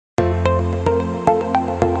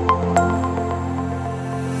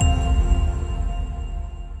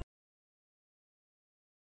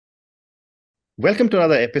Welcome to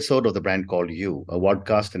another episode of The Brand Called You, a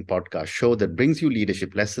podcast and podcast show that brings you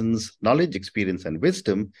leadership lessons, knowledge, experience, and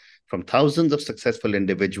wisdom from thousands of successful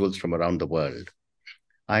individuals from around the world.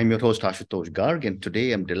 I'm your host, Ashutosh Garg, and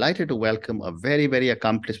today I'm delighted to welcome a very, very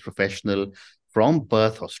accomplished professional from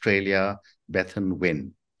Perth, Australia, Bethan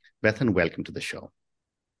Winn. Bethan, welcome to the show.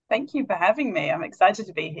 Thank you for having me. I'm excited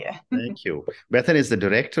to be here. Thank you. Bethan is the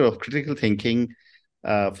Director of Critical Thinking,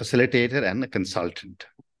 Facilitator, and a consultant.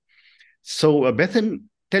 So, Bethan,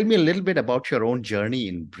 tell me a little bit about your own journey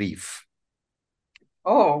in brief.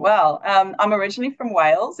 Oh, well, I'm originally from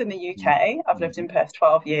Wales in the UK. I've lived Mhm. in Perth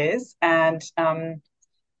 12 years, and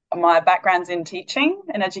my background's in teaching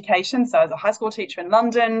and education. So I was a high school teacher in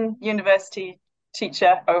London, university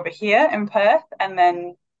teacher over here in Perth, and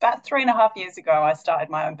then about 3.5 years ago, I started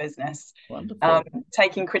my own business, Wonderful.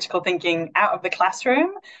 taking critical thinking out of the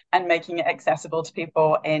classroom and making it accessible to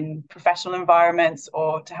people in professional environments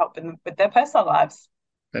or to help them with their personal lives.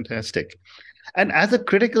 Fantastic. And as a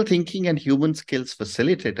critical thinking and human skills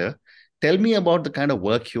facilitator, tell me about the kind of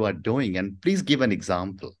work you are doing and please give an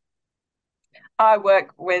example. I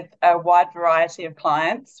work with a wide variety of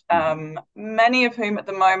clients, Mhm. many of whom at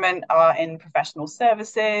the moment are in professional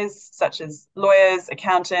services, such as lawyers,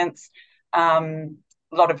 accountants, a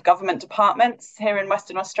lot of government departments here in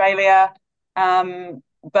Western Australia.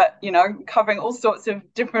 But covering all sorts of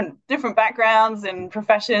different backgrounds and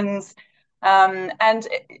professions. And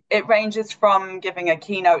it ranges from giving a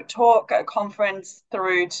keynote talk at a conference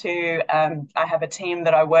through to I have a team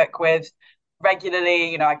that I work with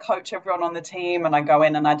regularly. I coach everyone on the team and I go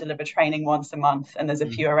in and I deliver training once a month. And there's a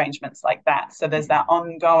few Mhm. arrangements like that. So there's that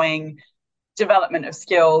ongoing development of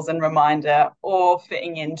skills and reminder, or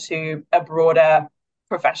fitting into a broader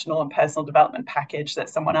professional and personal development package that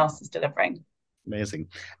someone else is delivering. Amazing.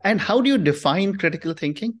 And how do you define critical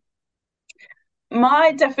thinking?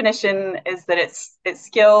 My definition is that it's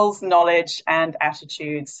skills, knowledge, and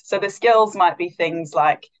attitudes. So the skills might be things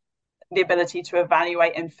like the ability to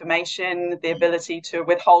evaluate information, the ability to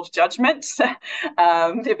withhold judgment,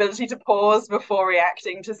 the ability to pause before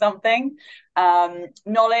reacting to something,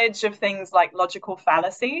 knowledge of things like logical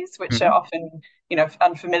fallacies, which are Mhm. often,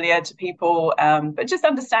 unfamiliar to people, but just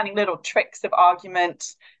understanding little tricks of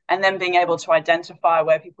argument and then being able to identify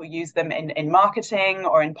where people use them in marketing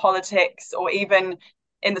or in politics or even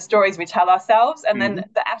in the stories we tell ourselves. And then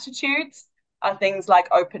Mhm. the attitudes are things like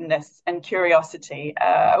openness and curiosity,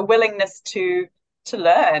 a willingness to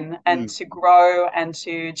learn and to Mhm. grow and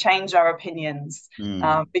to change our opinions.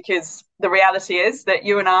 Mhm. Because the reality is that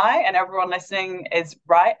you and I and everyone listening is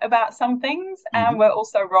right about some things, and Mhm. we're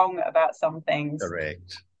also wrong about some things.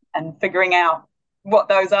 Correct. And figuring out what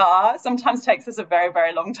those are sometimes takes us a very,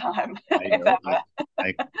 very long time, I if know. ever.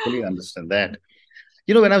 I fully understand that.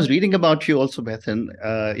 When I was reading about you also, Bethan,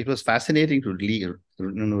 it was fascinating to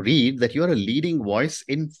read that you are a leading voice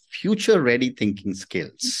in future-ready thinking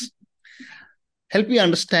skills. Help me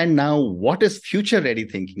understand now what is future-ready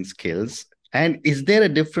thinking skills, and is there a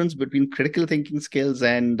difference between critical thinking skills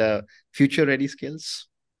and future-ready skills?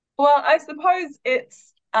 Well, I suppose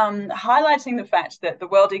it's highlighting the fact that the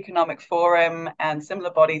World Economic Forum and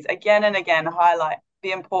similar bodies again and again highlight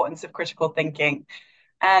the importance of critical thinking.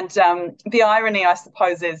 And the irony, I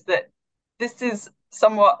suppose, is that this is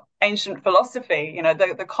somewhat ancient philosophy.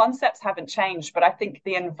 The concepts haven't changed, but I think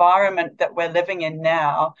the environment that we're living in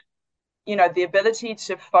now, the ability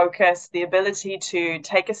to focus, the ability to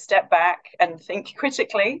take a step back and think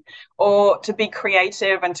critically, or to be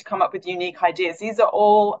creative and to come up with unique ideas. These are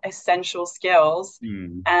all essential skills.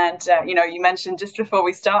 Mm, And, you mentioned just before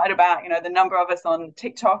we started about, the number of us on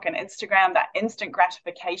TikTok and Instagram, that instant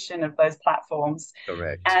gratification of those platforms,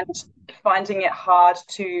 correct. and finding it hard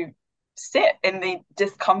to sit in the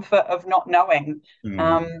discomfort of not knowing.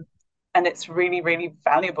 Um, Mm, and it's really, really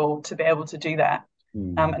valuable to be able to do that,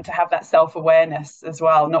 mm, and to have that self awareness as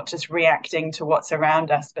well, not just reacting to what's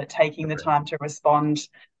around us, but taking the correct. time to respond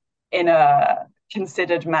in a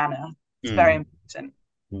considered manner. It's very Mm, important.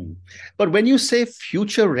 mm. But when you say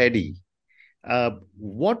future ready,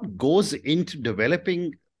 what goes into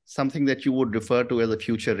developing something that you would refer to as a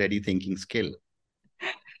future ready thinking skill?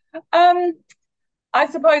 Um, I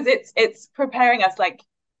suppose it's preparing us. Like,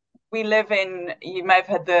 we live in, you may have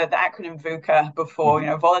heard the acronym VUCA before,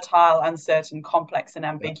 Mhm. volatile, uncertain, complex, and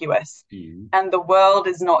Yeah. ambiguous. Mm, And the world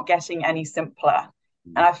is not getting any simpler.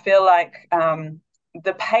 And mm, I feel like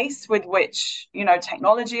the pace with which,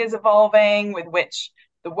 technology is evolving, with which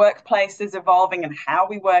the workplace is evolving and how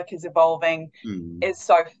we work is evolving mm, is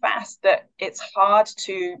so fast that it's hard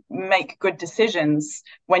to make good decisions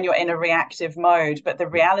when you're in a reactive mode. But the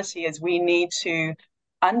mm, reality is we need to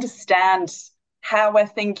understand how we're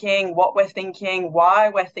thinking, what we're thinking, why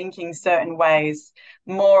we're thinking certain ways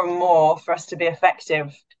more and more for us to be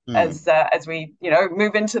effective as we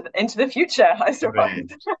move into the future, I suppose.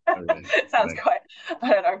 Right. Right. Sounds Right. quite, I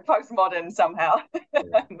don't know, postmodern somehow. Yeah.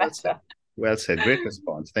 Well said. Meta. Well said. Great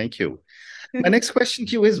response. Thank you. My next question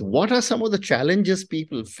to you is, what are some of the challenges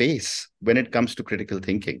people face when it comes to critical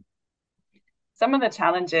thinking? Some of the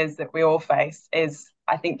challenges that we all face is,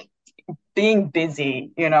 I think, being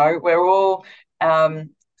busy. We're all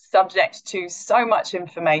subject to so much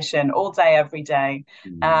information all day, every day.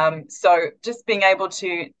 Mm. So just being able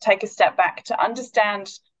to take a step back to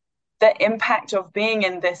understand the impact of being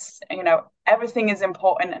in this, everything is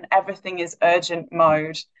important and everything is urgent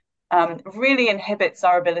mode, really inhibits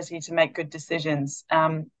our ability to make good decisions.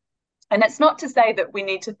 And it's not to say that we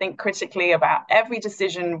need to think critically about every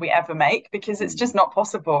decision we ever make, because it's just not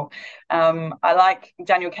possible. I like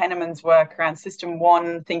Daniel Kahneman's work around system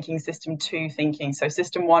one thinking, system two thinking. So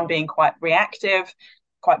system one being quite reactive,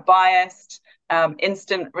 quite biased,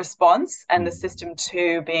 instant response, and the system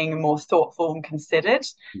two being more thoughtful and considered.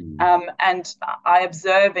 And I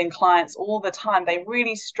observe in clients all the time, they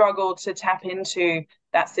really struggle to tap into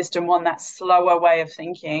that system one, that slower way of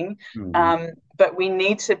thinking. But we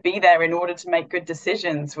need to be there in order to make good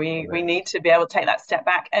decisions. We need to be able to take that step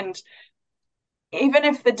back. And even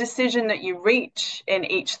if the decision that you reach in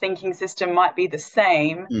each thinking system might be the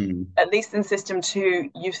same, at least in system two,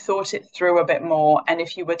 you've thought it through a bit more. And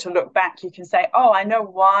if you were to look back, you can say, oh, I know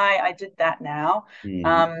why I did that now.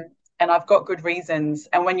 And I've got good reasons.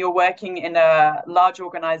 And when you're working in a large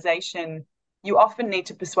organization, you often need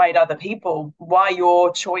to persuade other people why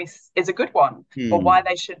your choice is a good one, or why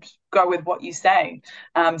they should go with what you say.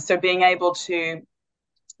 So being able to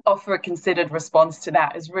offer a considered response to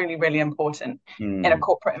that is really, really important in a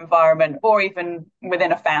corporate environment, or even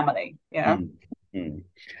within a family.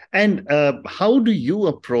 And how do you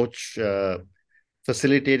approach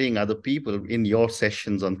facilitating other people in your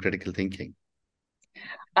sessions on critical thinking?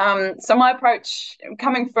 So my approach,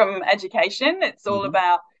 coming from education, it's all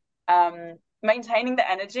about maintaining the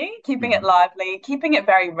energy, keeping it lively, keeping it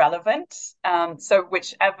very relevant. So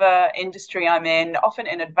whichever industry I'm in, often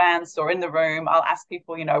in advance or in the room, I'll ask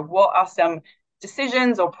people, what are some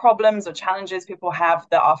decisions or problems or challenges people have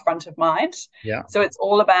that are front of mind? Yeah. So it's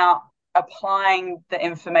all about applying the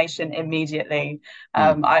information immediately.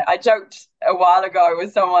 I joked a while ago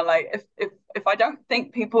with someone, like, if I don't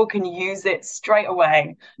think people can use it straight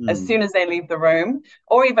away as soon as they leave the room,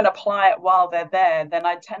 or even apply it while they're there, then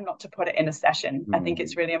I tend not to put it in a session. I think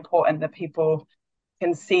it's really important that people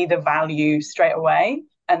can see the value straight away,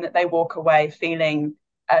 and that they walk away feeling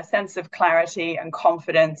a sense of clarity and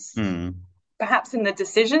confidence, perhaps in the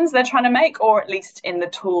decisions they're trying to make, or at least in the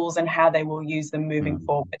tools and how they will use them moving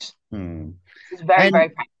forward. It's very, very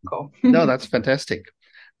practical. No, that's fantastic.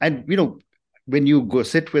 And, when you go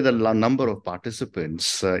sit with a number of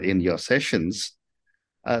participants in your sessions,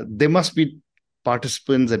 there must be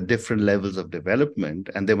participants at different levels of development,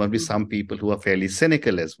 and there must be some people who are fairly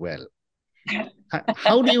cynical as well.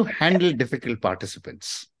 How do you handle difficult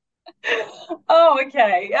participants? Oh,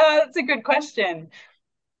 okay. That's a good question.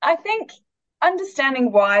 I think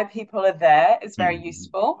understanding why people are there is very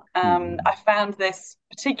useful. I found this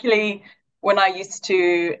particularly when I used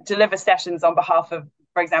to deliver sessions on behalf of,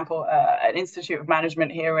 for example, an Institute of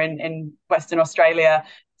Management here in Western Australia.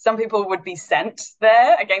 Some people would be sent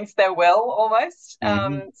there against their will almost.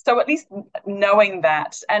 So at least knowing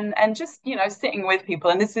that, and just, sitting with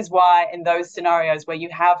people. And this is why in those scenarios where you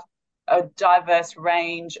have a diverse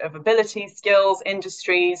range of abilities, skills,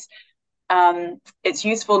 industries, it's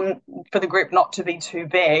useful for the group not to be too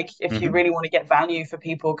big if you really want to get value for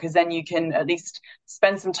people, because then you can at least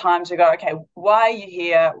spend some time to go, okay, why are you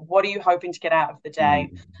here? What are you hoping to get out of the day?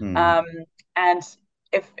 And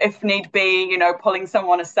if need be, pulling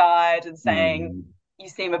someone aside and saying, you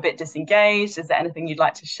seem a bit disengaged. Is there anything you'd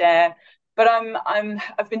like to share? But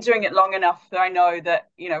I've been doing it long enough that I know that,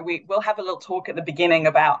 we will have a little talk at the beginning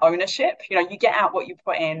about ownership. You get out what you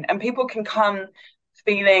put in, and people can come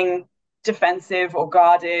feeling defensive or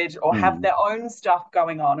guarded or have their own stuff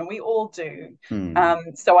going on, and we all do.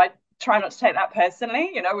 So I try not to take that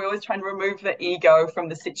personally. We always try and remove the ego from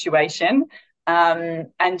the situation,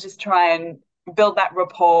 and just try and build that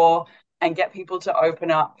rapport and get people to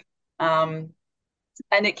open up.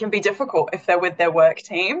 And it can be difficult if they're with their work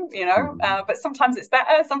team, but sometimes it's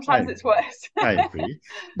better, sometimes it's worse. I agree.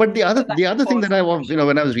 But the other thing that I want,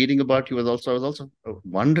 when I was reading about you, I was also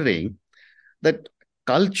wondering that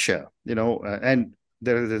culture, and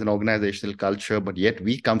there's an organizational culture, but yet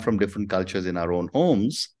we come from different cultures in our own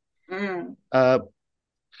homes.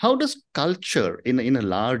 How does culture in a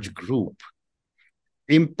large group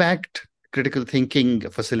impact critical thinking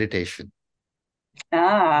facilitation?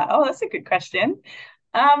 Oh, that's a good question.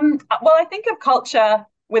 Well, I think of culture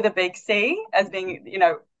with a big C as being,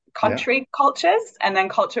 Yeah. country cultures, and then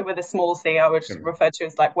culture with a small c, I would Correct. refer to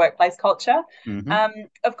as like workplace culture. Mm-hmm.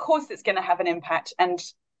 Of course, it's going to have an impact. And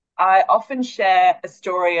I often share a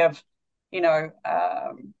story of,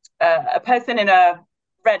 a person in a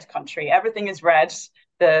red country. Everything is red.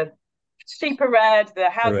 The sheep are red, the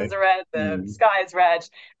houses Correct. are red, the Mm. sky is red,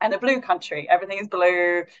 and a blue country. Everything is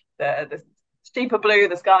blue. The sheep are blue,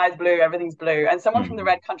 the sky is blue, everything's blue. And someone from the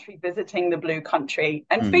Mm. red country visiting the blue country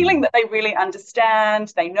and feeling Mm. that they really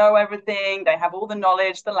understand, they know everything, they have all the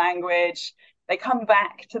knowledge, the language. They come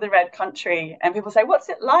back to the red country and people say, "What's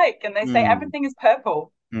it like?" And they say, Mm. "Everything is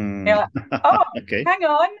purple." Mm. You're like, "Oh, Okay. hang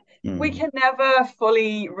on." We Mm. can never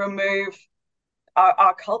fully remove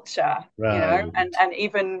our culture, Right. and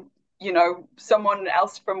even, someone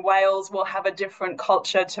else from Wales will have a different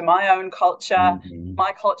culture to my own culture. Mm.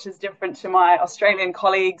 My culture is different to my Australian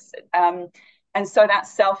colleagues. And so that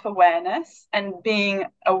self-awareness and being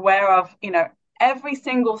aware of, every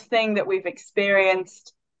single thing that we've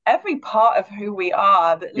experienced, every part of who we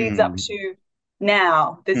are that leads up Mm. to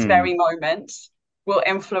now, this Mm. very moment, will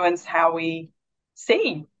influence how we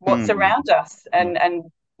see what's Mm. around us. Mm.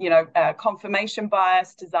 And confirmation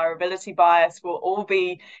bias, desirability bias will all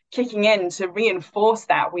be kicking in to reinforce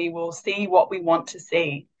that. We will see what we want to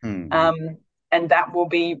see. Mm. Um, and that will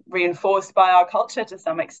be reinforced by our culture to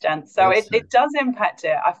some extent. So Well it said. does impact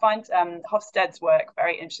it. I find Hofstede's work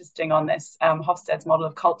very interesting on this, Hofstede's model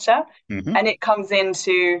of culture. Mm-hmm. And it comes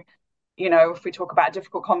into, if we talk about a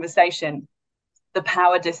difficult conversation, the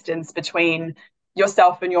power distance between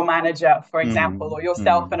yourself and your manager, for example, Mm. or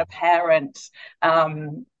yourself and Mm. a parent,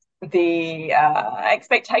 the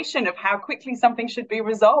expectation of how quickly something should be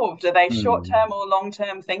resolved. Are they short Mm. term or long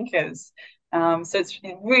term thinkers? So it's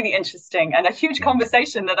really interesting and a huge Yeah.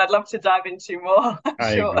 conversation that I'd love to dive into more, I'm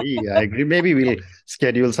I sure. agree. I agree. Maybe we'll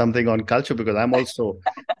schedule something on culture because I'm also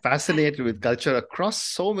fascinated with culture across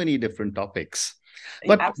so many different topics.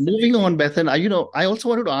 But moving Absolutely. on, Bethan, I also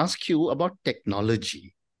wanted to ask you about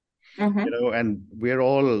technology. Mm-hmm. And we're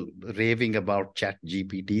all raving about Chat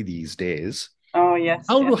GPT these days. Oh, yes,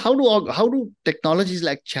 How do yes. how do how do technologies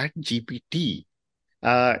like Chat GPT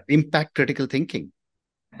impact critical thinking?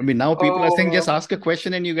 I mean, now people are saying just Oh, ask a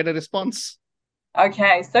question and you get a response.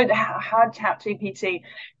 okay. So how chat GPT?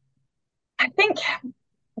 I think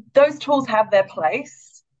those tools have their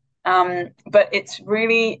place, but it's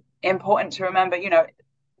really important to remember,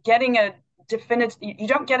 getting a definitive, you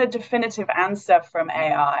don't get a definitive answer from Yeah.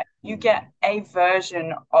 AI. You Mm. get a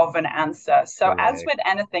version of an answer. So as Correct. with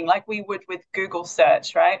anything, like we would with Google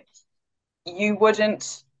search, right? You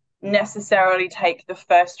wouldn't necessarily take the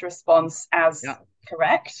first response as Yeah.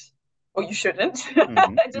 correct, or you shouldn't. Hmm.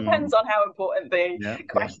 It Hmm. depends on how important the Yeah. Yeah.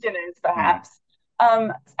 question is, Mm. perhaps.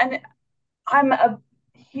 And I'm a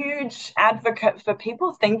huge advocate for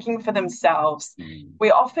people thinking for themselves. Mm.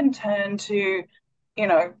 We often turn to,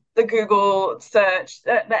 the Google search,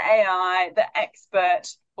 the AI, the expert,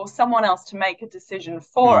 or someone else to make a decision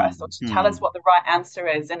for us or Mm. to tell us Mm. what the right answer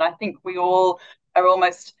is. And I think we all are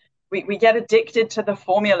almost, we get addicted to the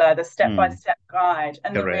formula, the step by Mm. step guide.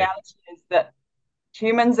 And the Correct. reality is that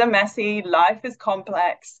humans are messy, life is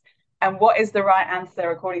complex, and what is the right answer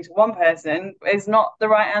according to one person is not the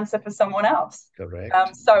right answer for someone else.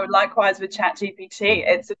 Correct. So likewise with ChatGPT, Mm.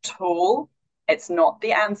 it's a tool. It's not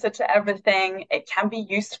the answer to everything. It can be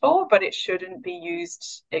useful, but it shouldn't be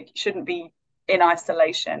used. It shouldn't be in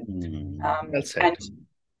isolation. Mm. Well And said.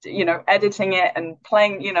 editing it and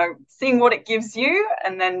playing, seeing what it gives you,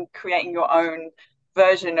 and then creating your own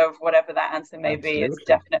version of whatever that answer may be is Absolutely.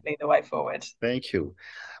 definitely the way forward. Thank you.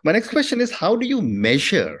 My next question is, how do you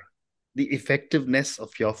measure the effectiveness of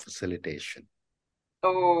your facilitation?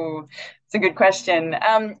 Oh, it's a good question.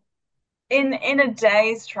 In a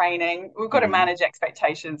day's training, we've got to Mhm. manage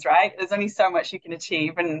expectations, right? There's only so much you can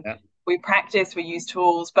achieve, and Yeah. we practice, we use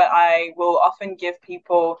tools, but I will often give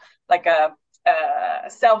people like a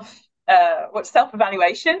self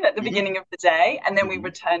evaluation at the Mhm. beginning of the day, and then we Mhm.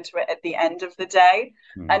 return to it at the end of the day.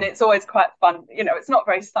 And Mhm. it's always quite fun. It's not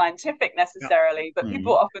very scientific Yeah. necessarily, but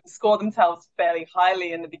people Mhm. often score themselves fairly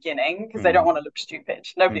highly in the beginning because they don't Mhm. want to look stupid.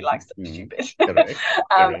 Nobody Mhm. likes to look Mhm. stupid. Correct.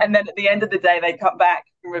 Correct. And then at the end of the day, they come back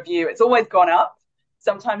and review. It's always gone up.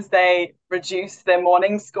 Sometimes they reduce their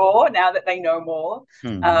morning score now that they know more.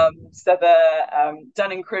 Mhm. So the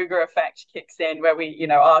Dunning-Kruger effect kicks in where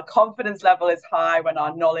our confidence level is high when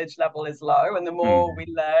our knowledge level is low. And the more we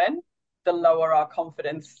Mhm. learn, the lower our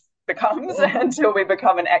confidence becomes Oh, until we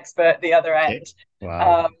become an expert at the other okay. end.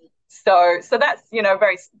 Wow. Um, So that's, a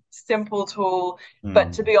very simple tool.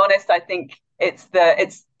 But to be honest, I think it's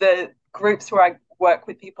the groups where I work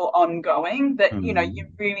with people ongoing that, you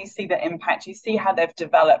really see the impact. You see how they've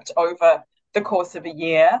developed over the course of a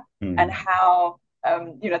year, and how,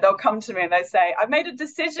 they'll come to me and they say, I made a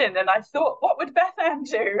decision and I thought, what would Bethan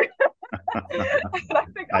do? And I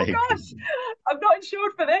think, oh gosh, I'm not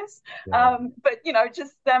insured for this. Yeah. But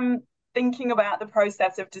just them thinking about the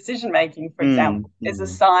process of decision making, for example, is a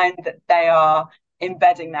sign that they are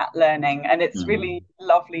embedding that learning. And it's really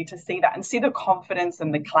lovely to see that and see the confidence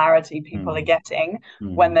and the clarity people are getting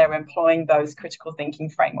when they're employing those critical thinking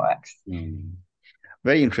frameworks.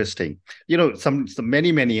 Very interesting. Some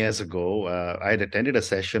many years ago, I had attended a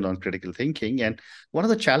session on critical thinking, and one of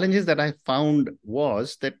the challenges that I found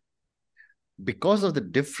was that because of the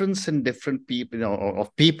difference in different people,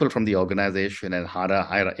 of people from the organization, and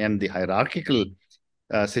the hierarchical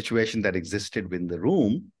situation that existed within the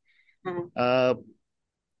room,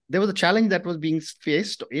 there was a challenge that was being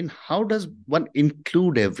faced in how does one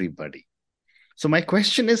include everybody. So my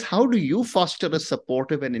question is, how do you foster a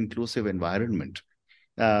supportive and inclusive environment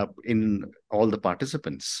in all the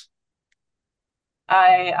participants?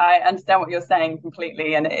 I understand what you're saying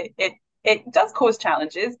completely, and it does cause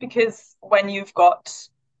challenges, because when you've got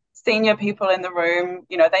senior people in the room,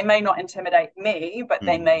 they may not intimidate me, but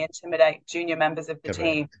they may intimidate junior members of the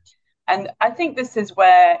team. And I think this is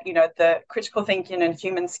where, the critical thinking and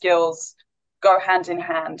human skills go hand in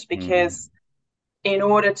hand, because in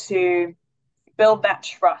order to build that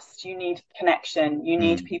trust, you need connection. You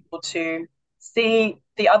need people to see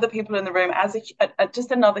the other people in the room as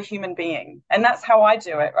just another human being. And that's how I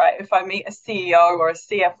do it, right? If I meet a CEO or a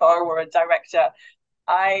CFO or a director,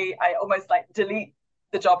 I almost delete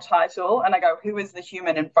the job title and I go, who is the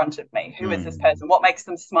human in front of me? Who is this person? What makes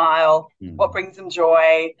them smile? What brings them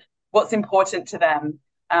joy? What's important to them?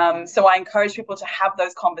 So I encourage people to have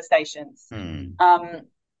those conversations.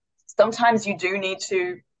 Sometimes you do need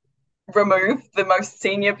to remove the most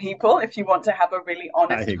senior people if you want to have a really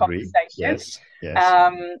honest conversation. Yes.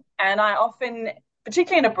 And I often,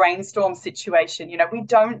 particularly in a brainstorm situation, we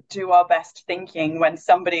don't do our best thinking when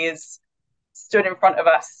somebody is stood in front of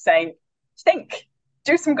us saying,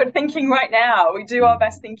 do some good thinking right now. We do our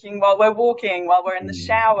best thinking while we're walking, while we're in the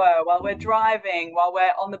shower, while we're driving, while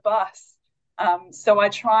we're on the bus. So I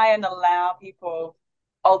try and allow people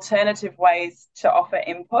alternative ways to offer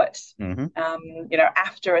input,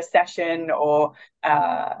 after a session, or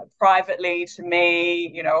privately to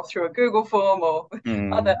me, through a Google form, or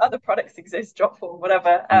other products exist, Dropform,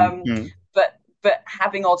 whatever. But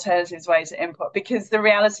having alternatives ways to input, because the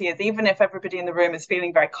reality is, even if everybody in the room is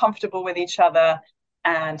feeling very comfortable with each other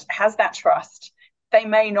and has that trust, they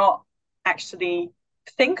may not actually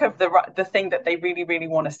think of the thing that they really, really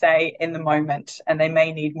want to say in the moment, and they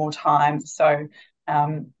may need more time. So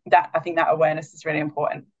I think that awareness is really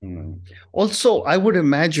important. Also, I would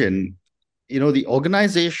imagine, the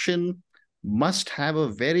organization must have a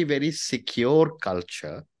very, very secure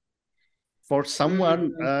culture for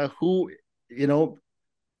someone who,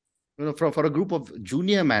 for a group of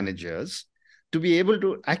junior managers to be able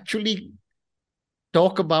to actually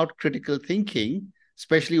talk about critical thinking,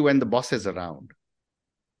 especially when the boss is around.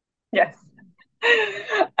 Yes,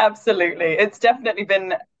 absolutely. It's definitely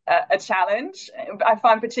been a challenge. I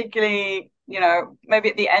find particularly, maybe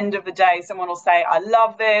at the end of the day, someone will say, I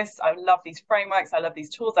love this, I love these frameworks, I love these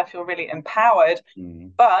tools, I feel really empowered,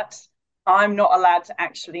 but I'm not allowed to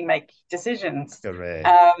actually make decisions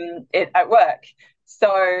at work.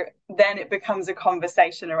 So then it becomes a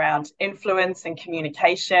conversation around influence and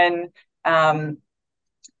communication.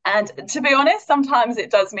 And to be honest, sometimes it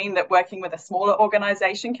does mean that working with a smaller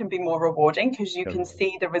organization can be more rewarding, because you can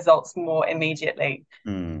see the results more immediately.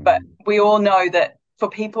 But we all know that for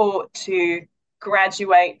people to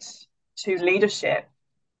graduate to leadership,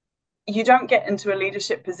 you don't get into a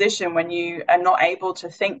leadership position when you are not able to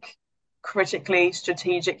think critically,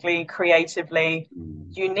 strategically, creatively.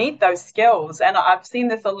 You need those skills. And I've seen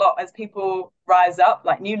this a lot as people rise up,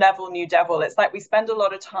 like new level, new devil. It's like we spend a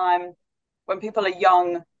lot of time when people are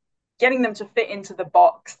young, getting them to fit into the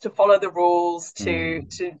box, to follow the rules, to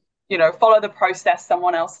follow the process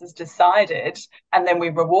someone else has decided, and then we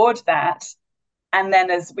reward that. And then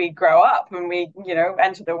as we grow up and we,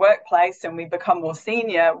 enter the workplace and we become more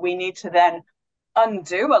senior, we need to then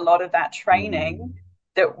undo a lot of that training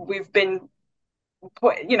that we've been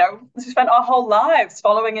spent our whole lives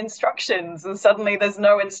following instructions, and suddenly there's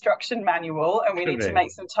no instruction manual and we need to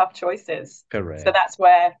make some tough choices. So that's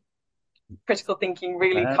where critical thinking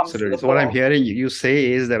really comes to the fore. So what I'm hearing you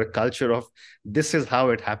say is that a culture of, this is how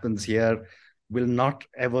it happens here, will not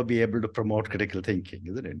ever be able to promote critical thinking,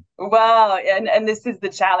 isn't it? Well, and this is the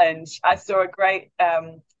challenge. I saw a great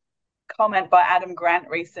comment by Adam Grant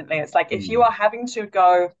recently. It's like if you are having to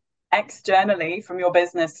go externally from your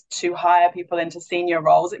business to hire people into senior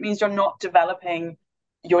roles, it means you're not developing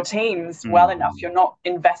your teams well enough. You're not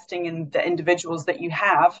investing in the individuals that you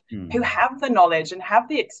have who have the knowledge and have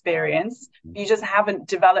the experience. You just haven't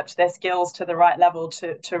developed their skills to the right level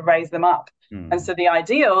to raise them up. And so the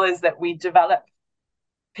ideal is that we develop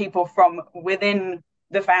people from within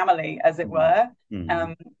the family, as it were,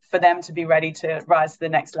 for them to be ready to rise to the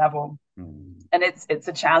next level. And it's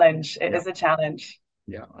a challenge. It is a challenge.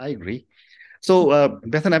 Yeah, I agree. So,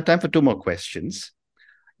 Bethan, I have time for two more questions.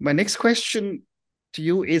 My next question to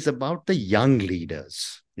you is about the young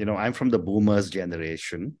leaders. I'm from the boomers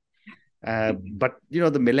generation, but,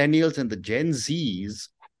 the millennials and the Gen Zs,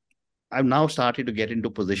 I've now started to get into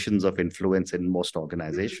positions of influence in most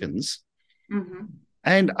organizations.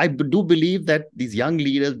 And I do believe that these young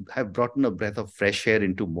leaders have brought in a breath of fresh air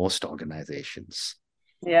into most organizations.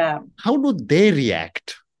 Yeah. How do they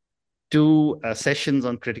react to sessions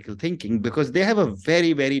on critical thinking? Because they have a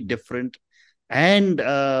very, very different and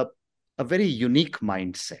a very unique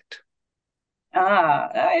mindset.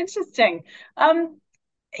 Interesting.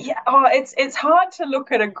 It's hard to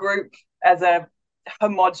look at a group as a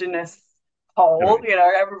homogenous whole,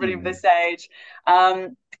 everybody of this age.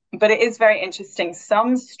 But it is very interesting.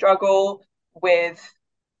 Some struggle with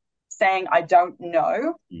saying, I don't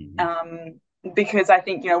know, because I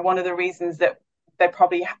think, one of the reasons that they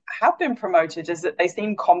probably have been promoted is that they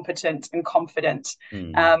seem competent and confident.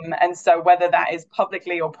 And so whether that is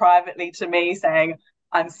publicly or privately to me saying,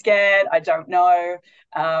 I'm scared, I don't know,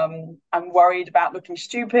 I'm worried about looking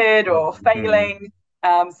stupid or failing.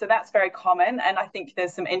 So that's very common. And I think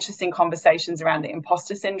there's some interesting conversations around the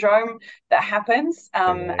imposter syndrome that happens.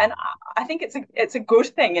 And I think it's a good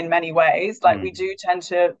thing in many ways. Like we do tend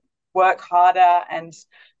to work harder and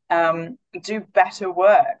do better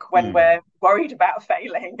work when we're worried about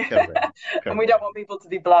failing. Correct. And we don't want people to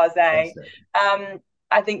be blasé.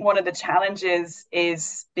 I think one of the challenges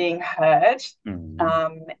is being heard,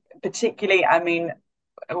 particularly,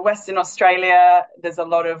 Western Australia, there's a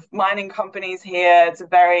lot of mining companies here. It's a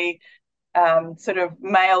very sort of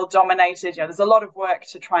male dominated, there's a lot of work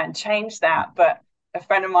to try and change that. But a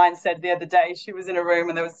friend of mine said the other day, she was in a room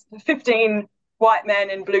and there was 15 white men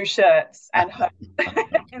in blue shirts and her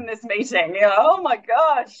in this meeting. Oh my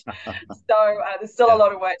gosh. So there's still a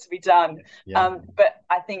lot of work to be done. But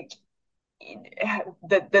I think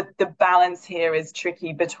the balance here is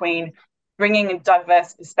tricky between bringing a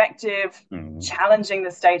diverse perspective, challenging the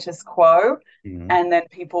status quo, and then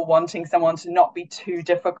people wanting someone to not be too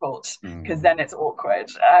difficult, because then it's awkward.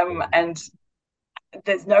 And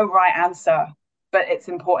there's no right answer, but it's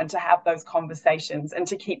important to have those conversations and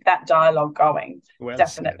to keep that dialogue going.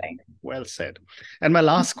 Definitely. Well said. And my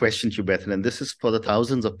last question to you, Bethan, and this is for the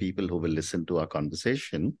thousands of people who will listen to our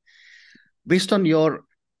conversation. Based on your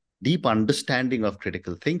deep understanding of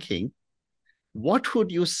critical thinking, what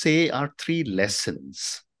would you say are 3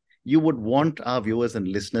 lessons you would want our viewers and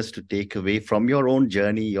listeners to take away from your own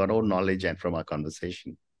journey, your own knowledge, and from our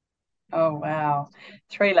conversation? Oh, wow.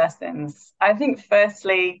 3 lessons. I think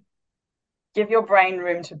firstly, give your brain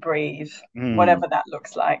room to breathe, whatever that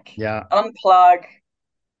looks like. Unplug,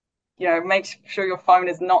 make sure your phone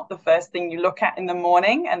is not the first thing you look at in the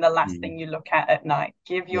morning and the last thing you look at night.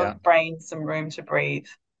 Give your brain some room to breathe.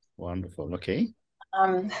 Wonderful. Okay.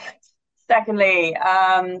 Secondly,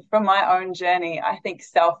 from my own journey, I think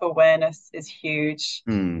self-awareness is huge.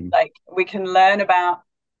 Like we can learn about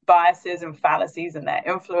biases and fallacies and their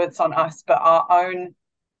influence on us, but our own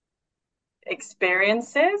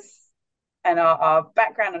experiences and our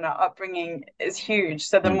background and our upbringing is huge.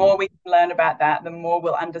 So the more we learn about that, the more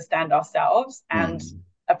we'll understand ourselves and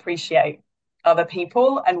appreciate other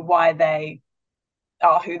people and why they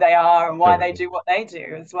are who they are and why they do what they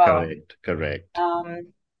do as well. Correct.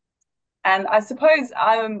 And I suppose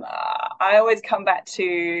I always come back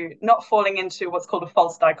to not falling into what's called a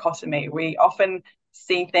false dichotomy. We often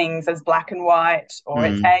see things as black and white, or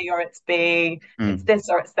it's A or it's B, it's this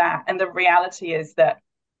or it's that. And the reality is that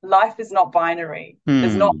life is not binary.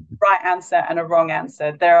 There's not a right answer and a wrong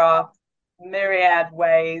answer. There are myriad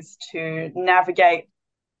ways to navigate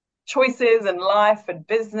choices in life and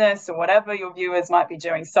business or whatever your viewers might be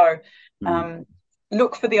doing. So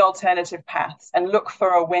look for the alternative paths and look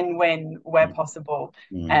for a win-win where possible.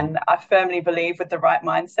 And I firmly believe with the right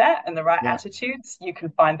mindset and the right attitudes, you can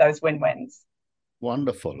find those win-wins.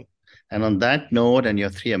 Wonderful. And on that note, and your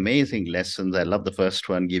 3 amazing lessons, I love the first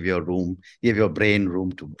one, give your brain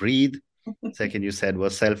room to breathe. Second, you said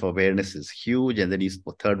was self-awareness is huge. And then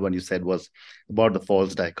third one you said was about the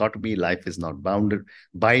false dichotomy. Life is not bounded,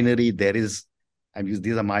 binary. There is,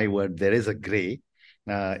 these are my words, there is a gray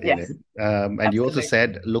in it. Yes, And you also absolutely.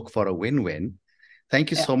 said, look for a win-win.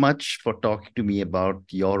 Thank you Yeah. so much for talking to me about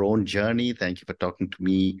your own journey. Thank you for talking to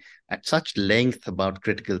me at such length about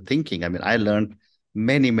critical thinking. I mean, I learned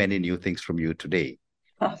many, many new things from you today.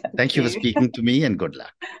 Oh, thank Thank you for you. speaking to me and good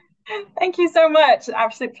luck. Thank you so much.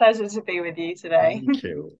 Absolute pleasure to be with you today. Thank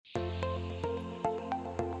you.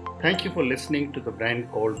 Thank you for listening to the Brand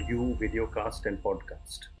Called You videocast and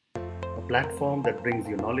podcast, a platform that brings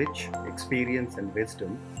you knowledge, experience, and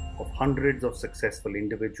wisdom of hundreds of successful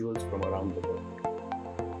individuals from around the world.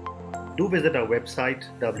 Do visit our website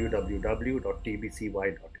www.tbcy.in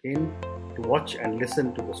to watch and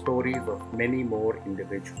listen to the stories of many more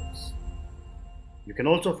individuals. You can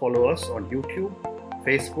also follow us on YouTube,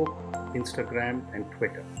 Facebook, Instagram, and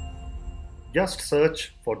Twitter. Just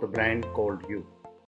search for the Brand Called You.